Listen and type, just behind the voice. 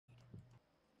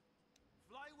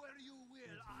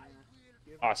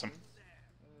Awesome.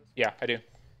 Yeah, I do.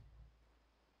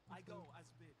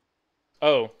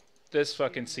 Oh, this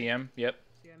fucking CM. Yep.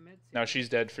 No, she's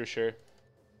dead for sure.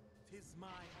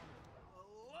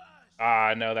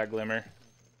 Ah, no, that glimmer.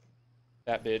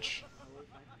 That bitch.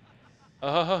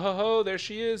 Oh, ho, ho, ho, there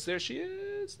she is. There she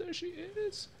is. There she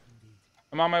is.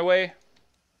 I'm on my way.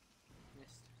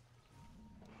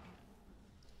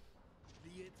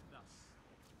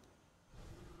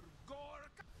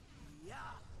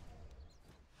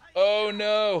 Oh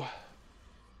no.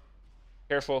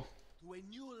 Careful.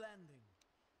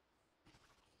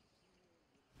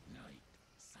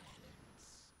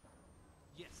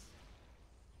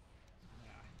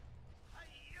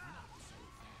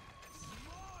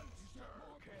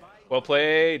 Well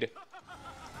played.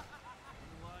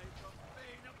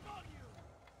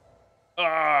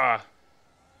 Ah,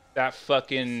 that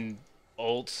fucking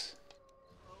ult.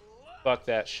 Fuck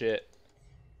that shit.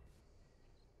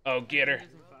 Oh, get her.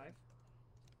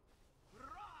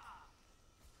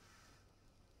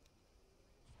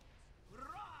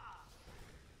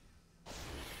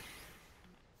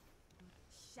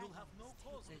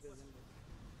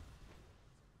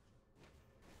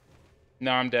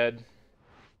 No, I'm dead.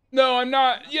 No, I'm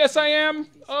not. Yes, I am.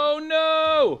 Oh,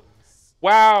 no.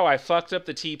 Wow, I fucked up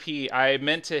the TP. I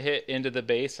meant to hit into the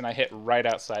base, and I hit right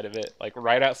outside of it. Like,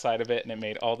 right outside of it, and it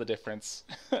made all the difference.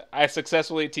 I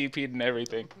successfully TP'd and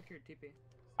everything.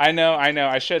 I know.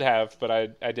 I should have, but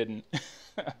I didn't.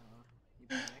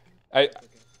 I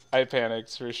I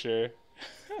panicked for sure.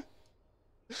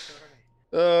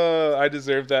 Oh, I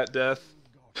deserve that death.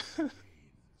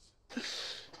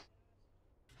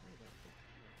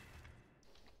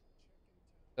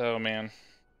 Oh, man.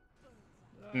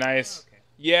 Nice.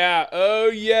 Yeah. Oh,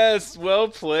 yes. Well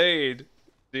played.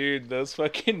 Dude, those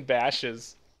fucking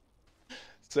bashes.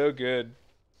 So good.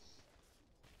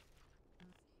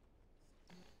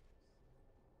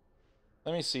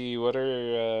 Let me see. What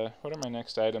are my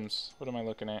next items? What am I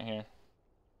looking at here?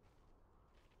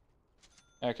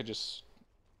 I could just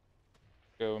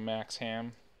go max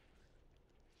ham.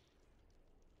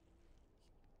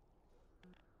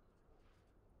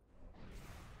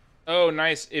 Oh,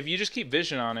 nice. If you just keep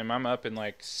vision on him, I'm up in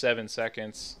like 7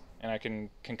 seconds, and I can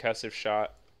concussive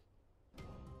shot.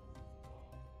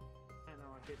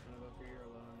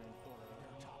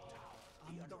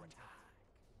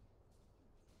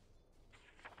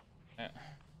 Yeah.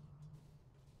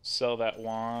 Sell that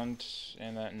wand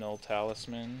and that null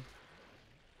talisman.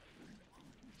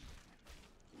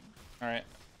 Alright.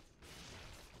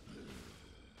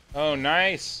 Oh,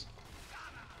 nice!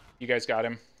 You guys got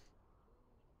him.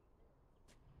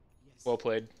 Well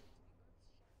played.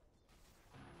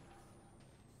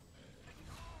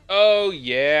 Oh,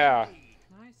 yeah!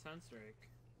 Nice Sunstrike.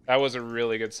 That was a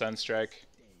really good Sunstrike.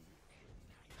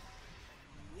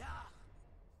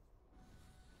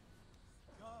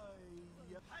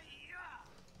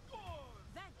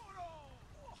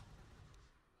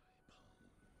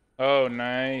 Oh,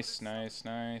 nice, nice,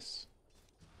 nice.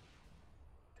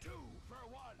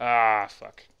 Ah,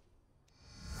 fuck.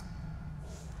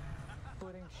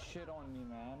 Putting shit on me,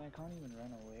 man. I can't even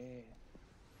run away.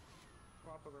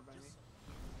 Pop over by me.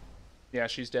 Yeah,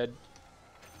 she's dead.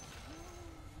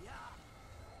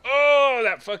 Oh,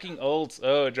 that fucking ult.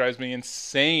 Oh, it drives me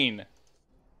insane.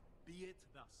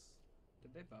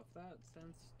 Did they buff that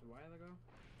since a while ago?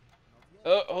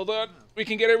 Oh, hold on. We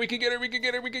can get her, we can get her, we can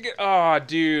get her, we can get... Oh,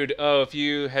 dude. Oh, if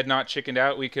you had not chickened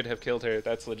out, we could have killed her.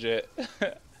 That's legit.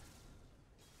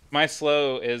 My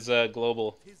slow is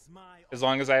global. As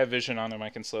long as I have vision on them, I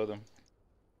can slow them.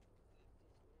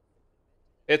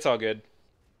 It's all good.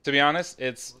 To be honest,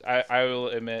 it's I will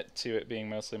admit to it being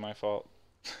mostly my fault.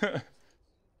 Oh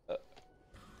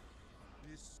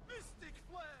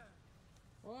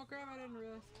crap, I didn't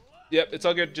realize. Yep, it's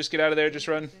all good. Just get out of there. Just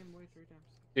run.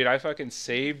 Dude, I fucking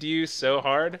saved you so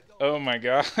hard. Oh my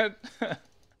god.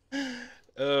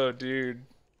 Oh, dude.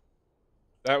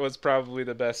 That was probably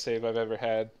the best save I've ever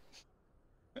had.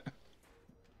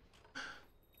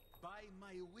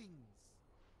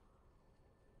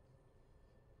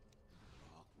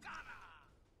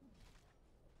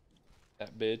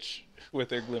 That bitch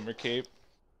with her glimmer cape.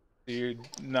 Dude,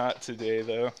 not today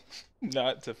though.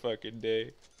 Not to fucking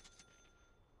day.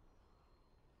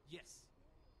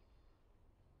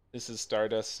 This is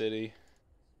Stardust City.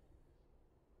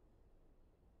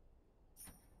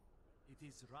 It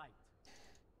is right.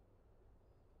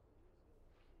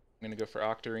 I'm gonna go for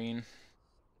Octarine.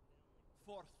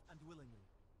 Forth and willingly.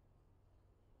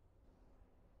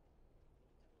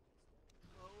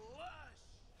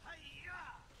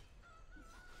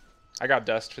 I got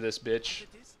dust for this bitch. It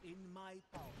is in my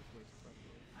power.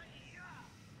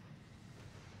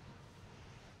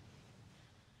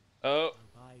 Oh,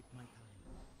 Bide my time.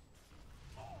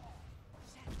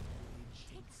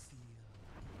 Ancient seal.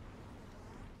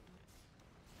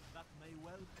 That may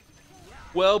well be.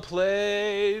 well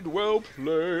played, well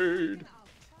played.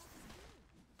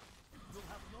 You'll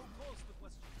have no cause to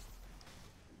question.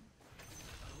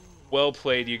 Well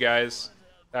played, you guys.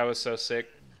 That was so sick.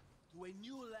 To a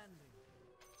new landing.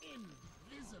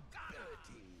 Invisibility.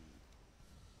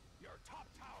 Your top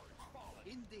tower is fallen.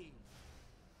 Indeed.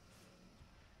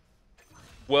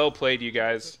 Well played, you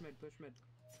guys. Push mid, push mid.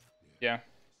 Yeah.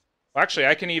 Well, actually,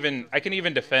 I can even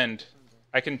defend.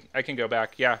 I can go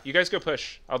back. Yeah, you guys go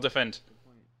push. I'll defend. Good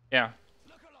point. Yeah.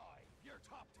 Look alive. Your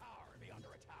top tower be under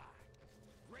attack.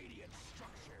 Radiant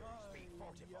structures be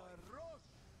fortified.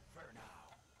 For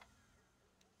now.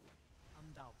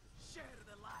 Undoubtedly. Share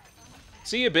the light.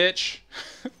 See ya, bitch.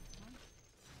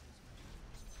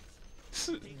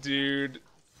 Dude.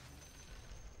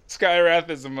 Skywrath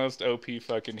is the most OP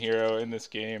fucking hero in this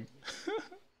game.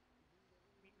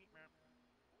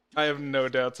 I have no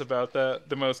doubts about that.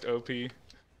 The most OP. For now.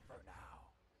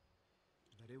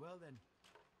 Very well then.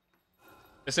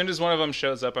 As soon as one of them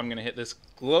shows up, I'm gonna hit this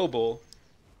global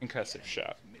concussive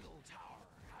shot. Middle tower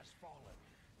has fallen.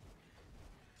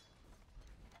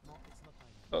 No, it's not time.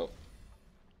 Oh.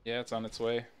 Yeah, it's on its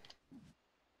way.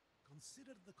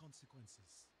 Consider the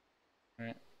consequences.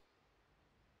 Alright.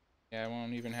 Yeah, I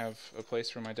won't even have a place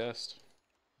for my dust.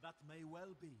 That may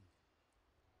well be.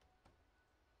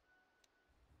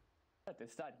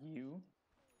 Is that you?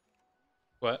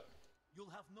 What? You'll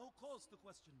have no cause to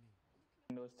question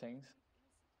me. Those things.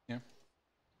 Yeah.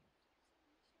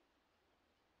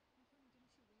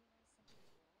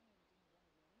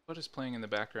 What is playing in the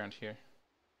background here?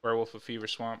 Werewolf of Fever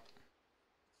Swamp.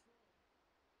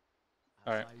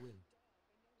 As Alright. I will.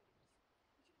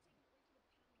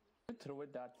 You threw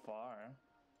it that far.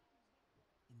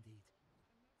 Indeed.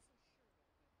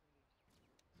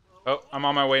 Oh, I'm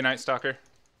on my way, Night Stalker.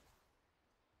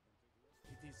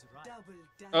 It is right.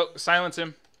 Oh, silence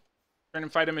him. Turn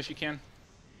and fight him if you can.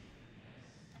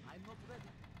 I'm not ready.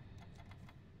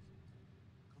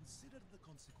 Consider the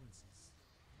consequences.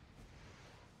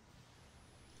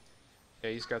 Yeah,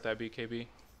 he's got that BKB.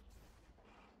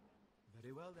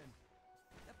 Very well then.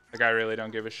 Like, I really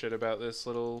don't give a shit about this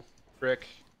little brick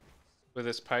with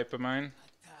this pipe of mine.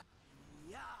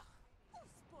 Yeah.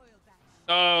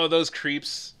 Oh, those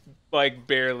creeps, like,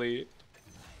 barely.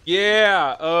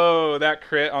 Yeah! Oh, that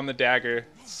crit on the dagger.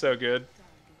 So good.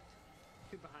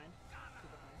 Two behind.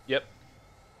 Yep.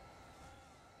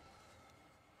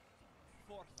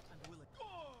 Forth and willing.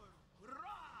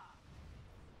 Hurrah!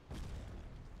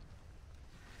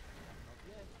 Not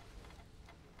yet.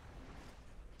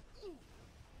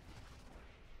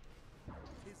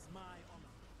 Tis my honor.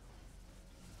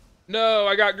 No,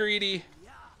 I got greedy.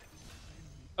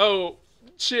 Oh,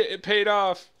 shit, it paid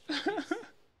off.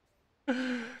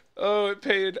 Oh, it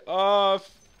paid off.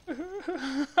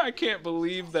 I can't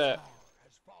believe that.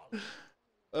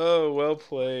 Oh, well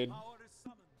played. Power is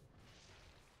summoned.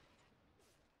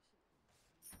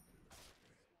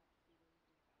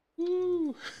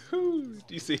 Woo.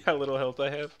 Do you see how little health I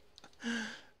have?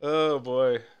 Oh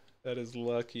boy, that is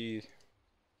lucky.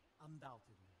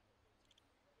 Undoubtedly.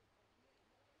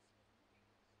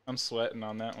 I'm sweating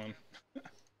on that one.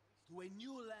 To a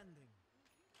new landing.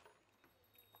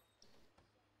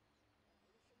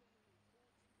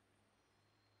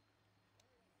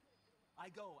 I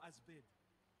go as bid.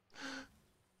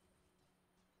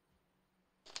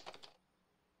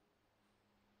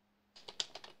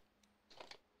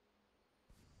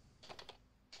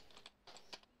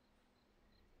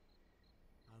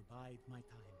 I'll bide my time.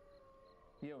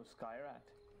 Yo, Skyrat.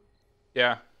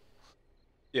 Yeah.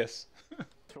 Yes.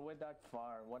 Throw it that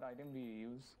far. What item do you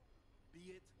use? Be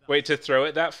it thou. Wait, to throw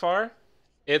it that far?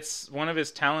 It's one of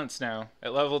his talents now.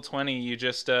 At level 20, you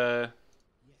just, Yes.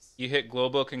 you hit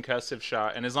global concussive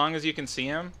shot. And as long as you can see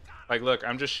him, like, look,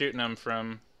 I'm just shooting him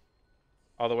from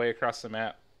all the way across the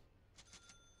map.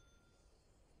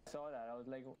 I saw that. I was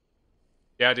like,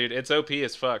 Yeah, dude, it's OP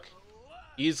as fuck.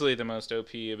 Easily the most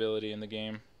OP ability in the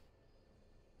game.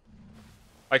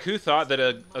 Like, who thought that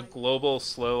a global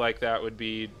slow like that would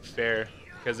be fair?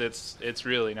 Because it's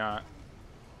really not.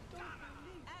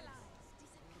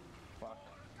 fuck.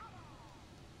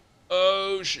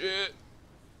 Oh, shit.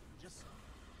 Just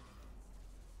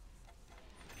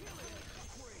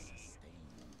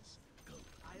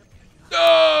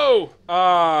No!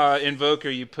 Ah, Invoker,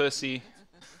 you pussy.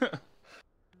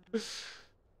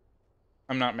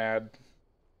 I'm not mad.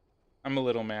 I'm a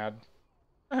little mad.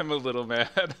 I'm a little mad.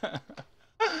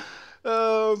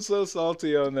 Oh, I'm so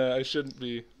salty on that. I shouldn't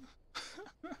be.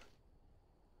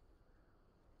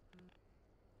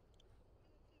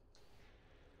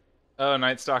 Oh,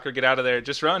 Night Stalker, get out of there.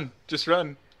 Just run. Just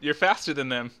run. You're faster than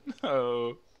them.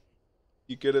 Oh.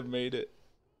 You could have made it.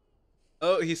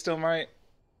 Oh, he still might.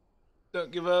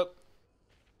 Don't give up.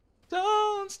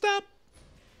 Don't stop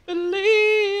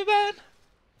believing.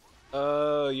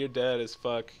 Oh, you're dead as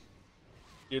fuck.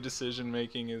 Your decision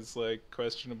making is like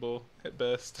questionable at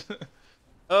best.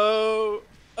 Oh,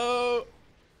 oh,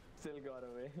 Still got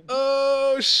away.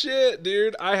 oh shit,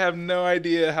 dude. I have no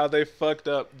idea how they fucked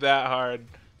up that hard.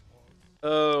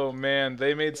 Oh man,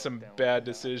 they made some bad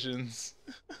decisions.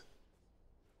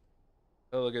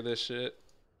 Oh, look at this shit.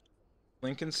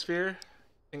 Lincoln Sphere?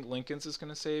 Think Lincoln's is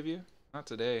gonna save you? Not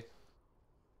today.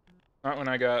 Not when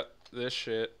I got this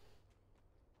shit.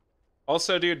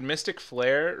 Also, dude, Mystic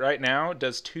Flare right now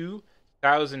does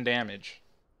 2,000 damage.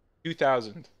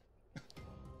 2,000.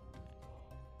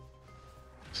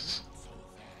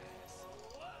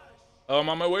 Oh, I'm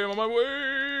on my way, I'm on my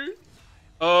way!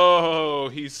 Oh,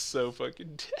 he's so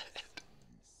fucking dead.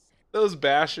 Those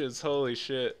bashes, holy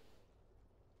shit.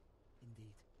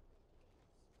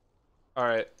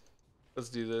 Alright, let's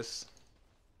do this.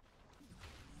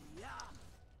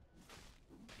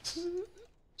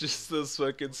 Just those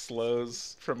fucking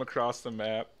slows from across the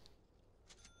map.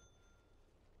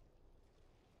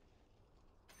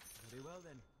 Very well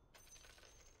then.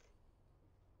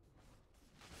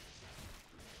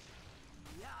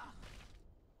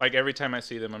 Like every time I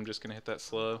see them, I'm just gonna hit that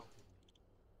slow.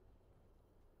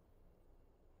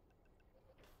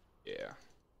 Yeah.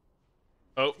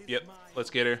 Oh, yep.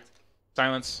 Let's get her.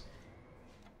 Silence.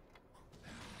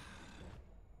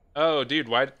 Oh, dude,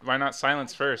 why not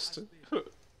silence first?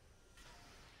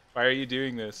 Why are you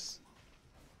doing this?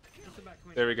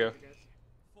 There we go.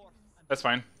 That's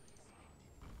fine.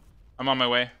 I'm on my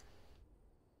way.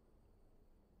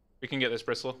 We can get this,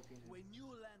 Bristle.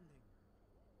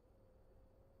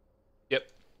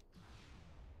 Yep.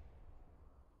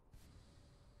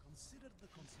 Consider the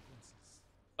consequences.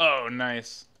 Oh,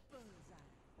 nice.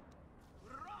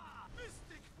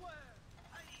 Mystic flare.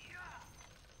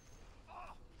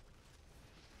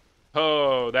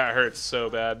 Oh, that hurts so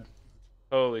bad.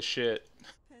 Holy shit.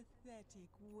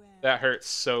 That hurts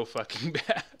so fucking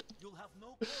bad. You'll have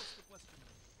no cause to question me.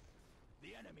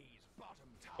 The enemy's bottom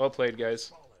tower. Well played, guys.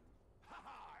 Fallen.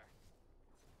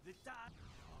 The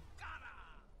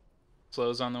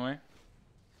Slow's on the way.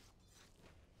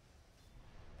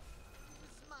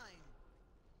 It's mine.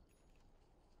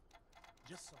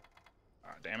 Just so.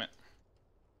 Ah, damn it.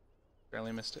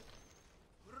 Barely missed it.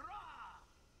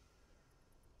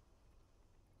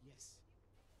 Yes.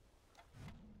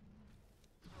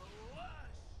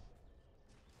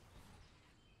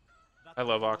 I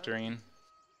love Octarine.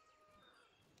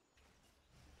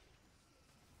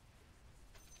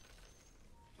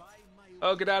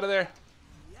 Oh, get out of there.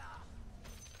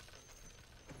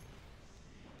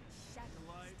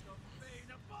 Light of pain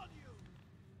upon you.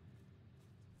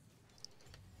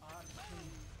 Are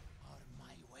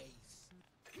my ways.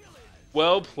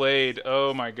 Well played.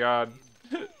 Oh my god.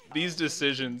 These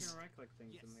decisions.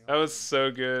 That was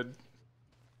so good.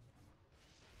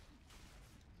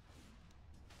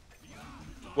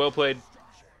 Well played.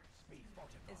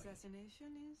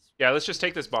 Yeah, let's just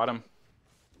take this bottom.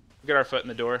 Get our foot in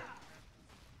the door.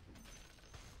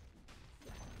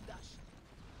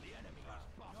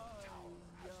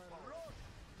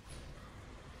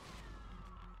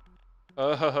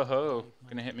 Oh ho ho ho.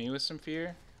 Gonna hit me with some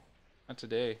fear? Not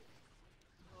today.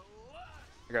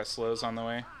 I got slows on the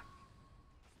way.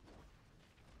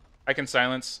 I can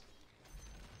silence.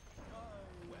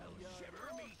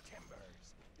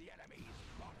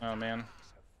 Oh man.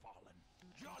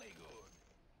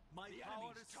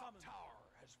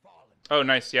 Oh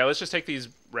nice. Yeah, let's just take these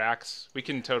racks. We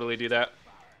can totally do that.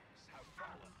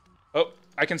 Oh,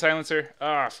 I can silence her.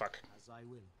 Ah, fuck.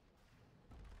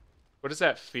 What is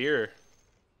that fear?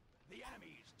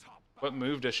 What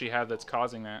move does she have that's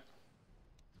causing that?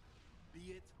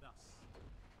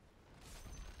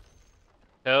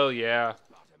 Hell yeah.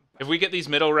 If we get these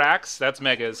middle racks, that's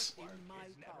megas.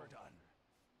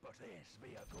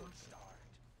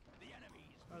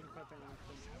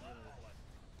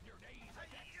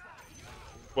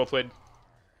 Well played.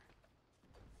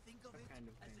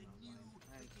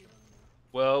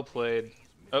 Well played.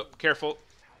 Oh, careful.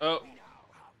 Oh.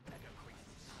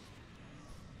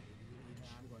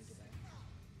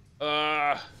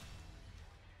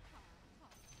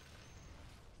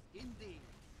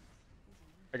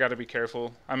 I gotta be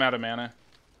careful. I'm out of mana.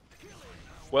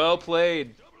 Well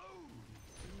played.